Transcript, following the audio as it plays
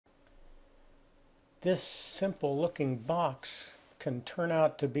This simple looking box can turn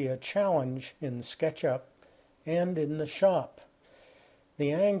out to be a challenge in SketchUp and in the shop.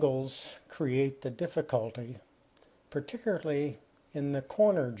 The angles create the difficulty, particularly in the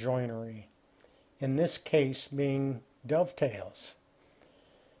corner joinery, in this case being dovetails.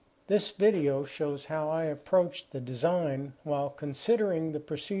 This video shows how I approached the design while considering the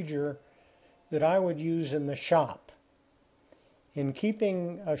procedure that I would use in the shop. In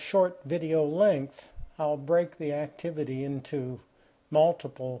keeping a short video length, I'll break the activity into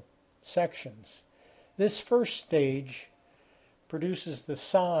multiple sections. This first stage produces the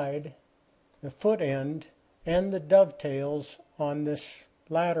side, the foot end, and the dovetails on this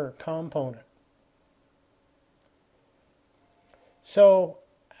latter component. So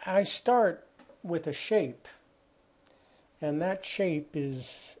I start with a shape, and that shape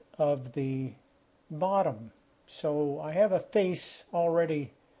is of the bottom. So I have a face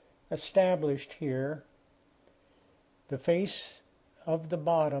already established here. The face of the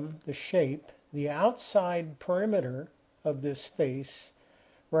bottom, the shape, the outside perimeter of this face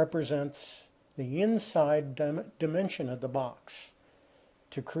represents the inside dimension of the box.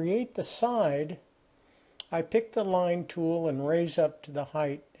 To create the side, I pick the line tool and raise up to the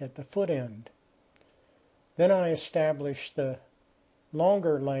height at the foot end. Then I establish the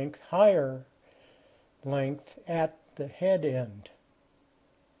longer length, higher length at the head end.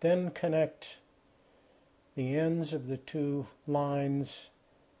 Then connect the ends of the two lines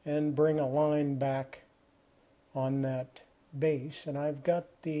and bring a line back on that base. And I've got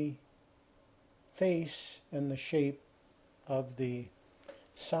the face and the shape of the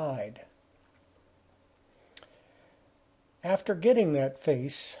side. After getting that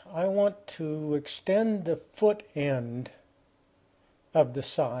face, I want to extend the foot end of the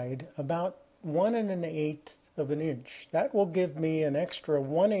side about 1 1/8 of an inch. That will give me an extra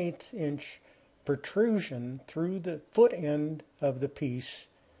 1/8 inch protrusion through the foot end of the piece,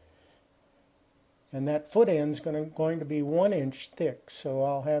 and that foot end is going to be 1 inch thick, so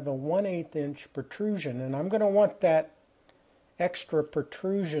I'll have a 1/8 inch protrusion, and I'm going to want that extra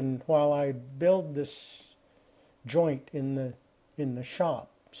protrusion while I build this joint in the shop,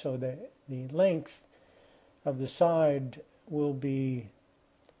 so that the length of the side will be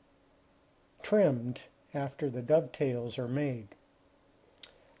trimmed after the dovetails are made.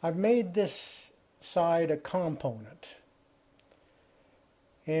 I've made this side a component,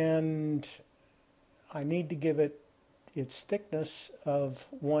 and I need to give it its thickness of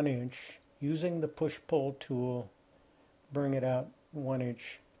 1 inch. Using the push-pull tool, bring it out 1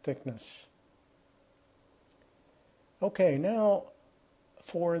 inch thickness. Okay, now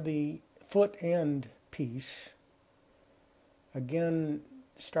for the foot end piece, again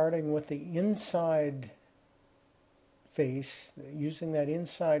starting with the inside face, using that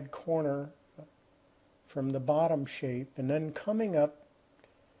inside corner from the bottom shape, and then coming up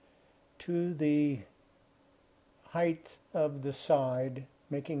to the height of the side,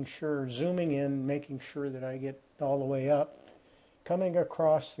 making sure, zooming in, making sure that I get all the way up, coming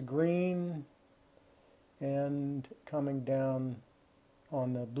across the green and coming down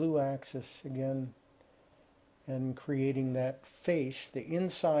on the blue axis again, and creating that face, the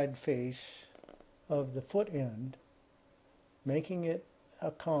inside face of the foot end, making it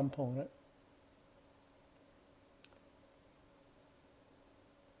a component.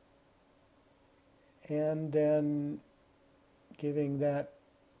 And then giving that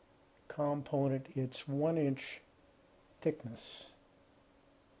component its 1 inch thickness.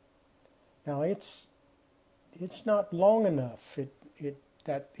 Now it's not long enough.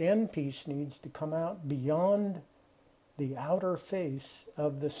 That end piece needs to come out beyond the outer face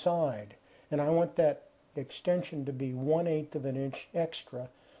of the side, and I want that extension to be 1/8 of an inch extra.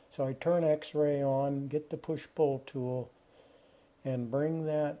 So I turn X-ray on, get the push-pull tool, and bring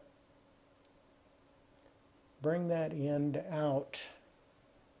that end out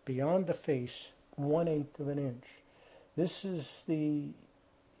beyond the face 1/8 of an inch. This is these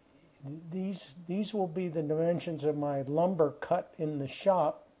will be the dimensions of my lumber cut in the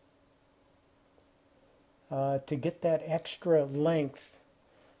shop to get that extra length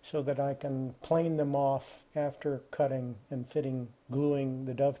so that I can plane them off after cutting and gluing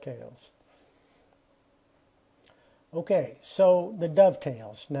the dovetails. Okay, so the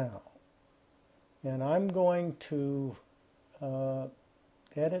dovetails now. And I'm going to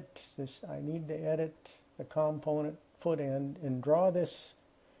edit this. I need to edit the component foot end and draw this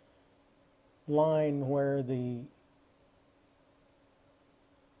line where there's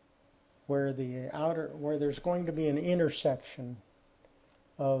going to be an intersection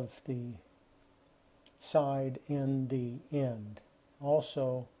of the side and the end.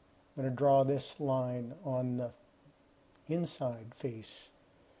 Also, I'm going to draw this line on the inside face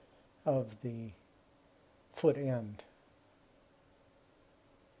of the foot end.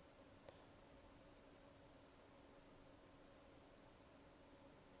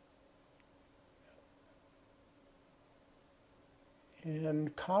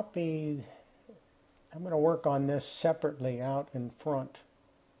 And copy, I'm going to work on this separately out in front.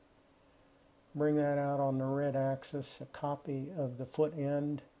 Bring that out on the red axis, a copy of the foot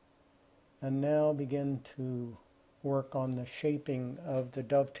end, and now begin to work on the shaping of the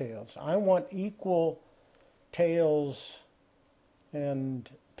dovetails. I want equal tails and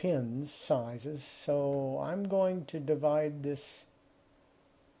pins sizes, so I'm going to divide this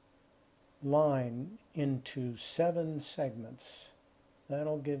line into 7 segments.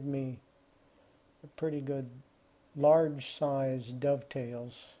 That'll give me a pretty good large size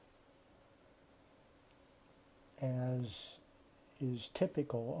dovetails, as is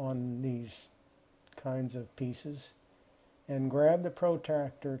typical on these kinds of pieces. And grab the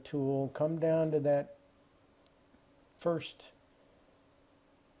protractor tool, come down to that first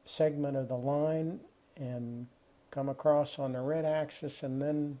segment of the line and come across on the red axis, and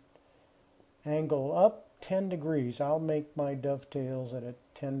then angle up 10 degrees. I'll make my dovetails at a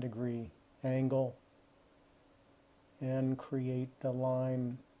 10-degree angle and create the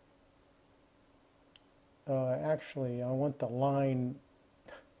line. Actually, I want the line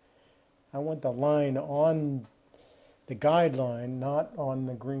on the guideline, not on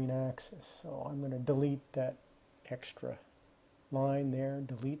the green axis. So I'm going to delete that extra line there,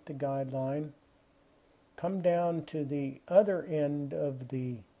 delete the guideline, come down to the other end of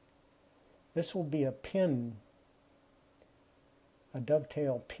this will be a pin, a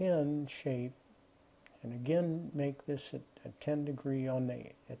dovetail pin shape, and again make this at a 10-degree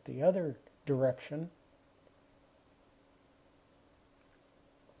at the other direction.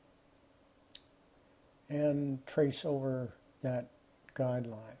 And trace over that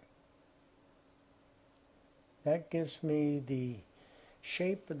guideline. That gives me the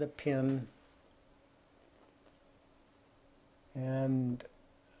shape of the pin, and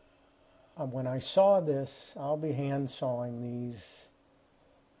when I saw this, I'll be hand sawing these.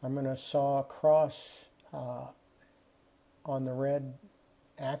 I'm going to saw across on the red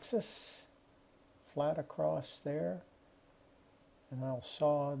axis, flat across there, and I'll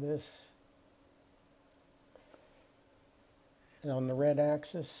saw this on the red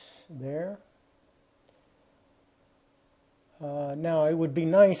axis there. Now it would be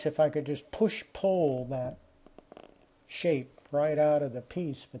nice if I could just push-pull that shape right out of the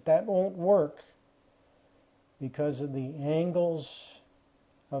piece, but that won't work because of the angles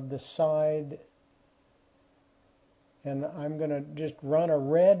of the side. And I'm going to just run a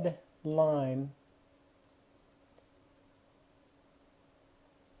red line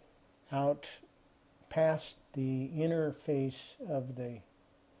out past the inner face of the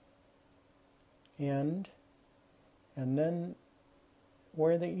end, and then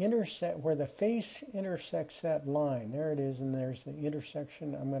where the face intersects that line, there it is, and there's the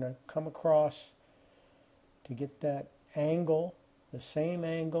intersection. I'm going to come across to get that angle, the same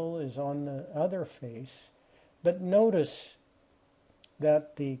angle as on the other face. But notice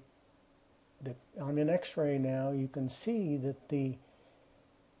that on an X-ray now, you can see that the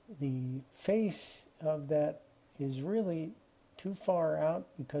face of that is really too far out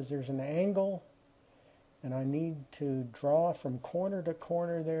because there's an angle, and I need to draw from corner to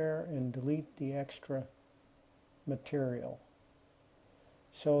corner there and delete the extra material.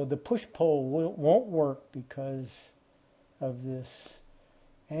 So the push-pull won't work because of this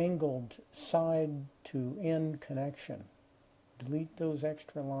angled side to end connection. Delete those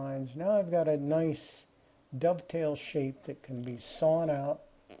extra lines. Now I've got a nice dovetail shape that can be sawn out,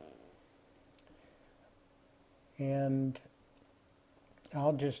 and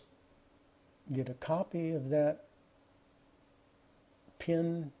I'll just get a copy of that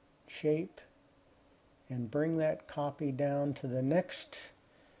pin shape and bring that copy down to the next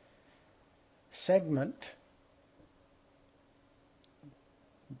segment,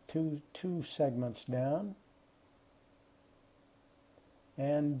 two segments down,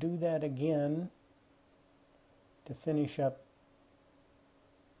 and do that again to finish up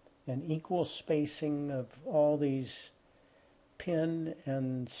an equal spacing of all these pin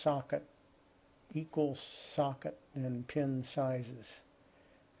and socket, equal socket and pin sizes.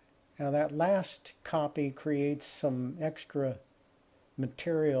 Now that last copy creates some extra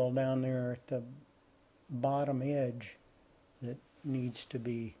material down there at the bottom edge that needs to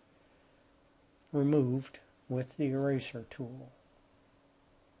be removed with the eraser tool.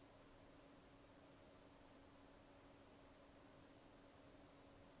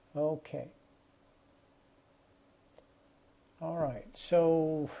 Okay. All right,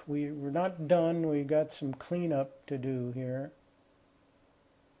 so we're not done. We got some cleanup to do here.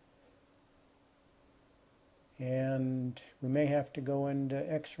 And we may have to go into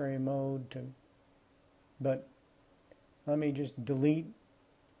X-ray mode but let me just delete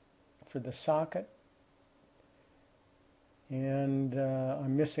for the socket. And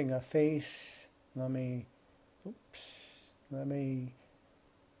I'm missing a face. Let me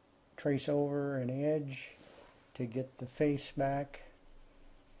trace over an edge to get the face back,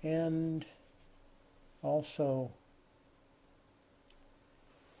 and also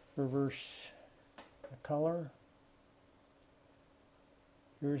reverse the color.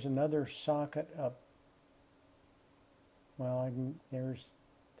 Here's another socket up. Well, there's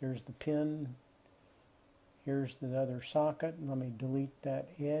the pin. Here's the other socket. Let me delete that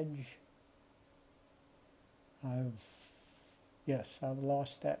edge. I've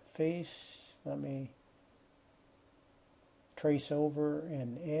lost that face. Let me trace over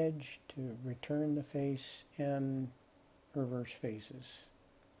an edge to return the face and reverse faces.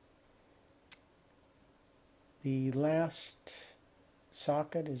 The last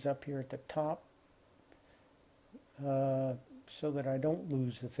socket is up here at the top, so that I don't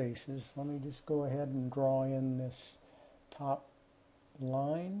lose the faces. Let me just go ahead and draw in this top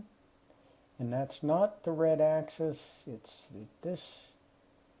line. And that's not the red axis, it's this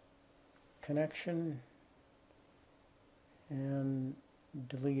connection, and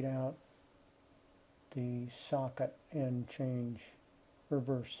delete out the socket and change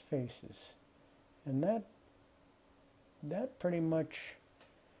reverse faces. And that pretty much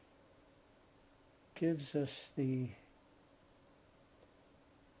gives us the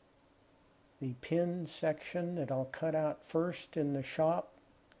pin section that I'll cut out first in the shop,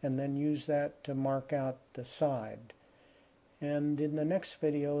 and then use that to mark out the side. And in the next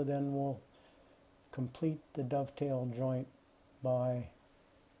video then we'll complete the dovetail joint by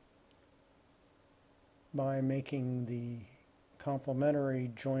making the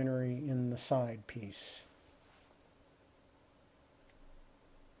complementary joinery in the side piece.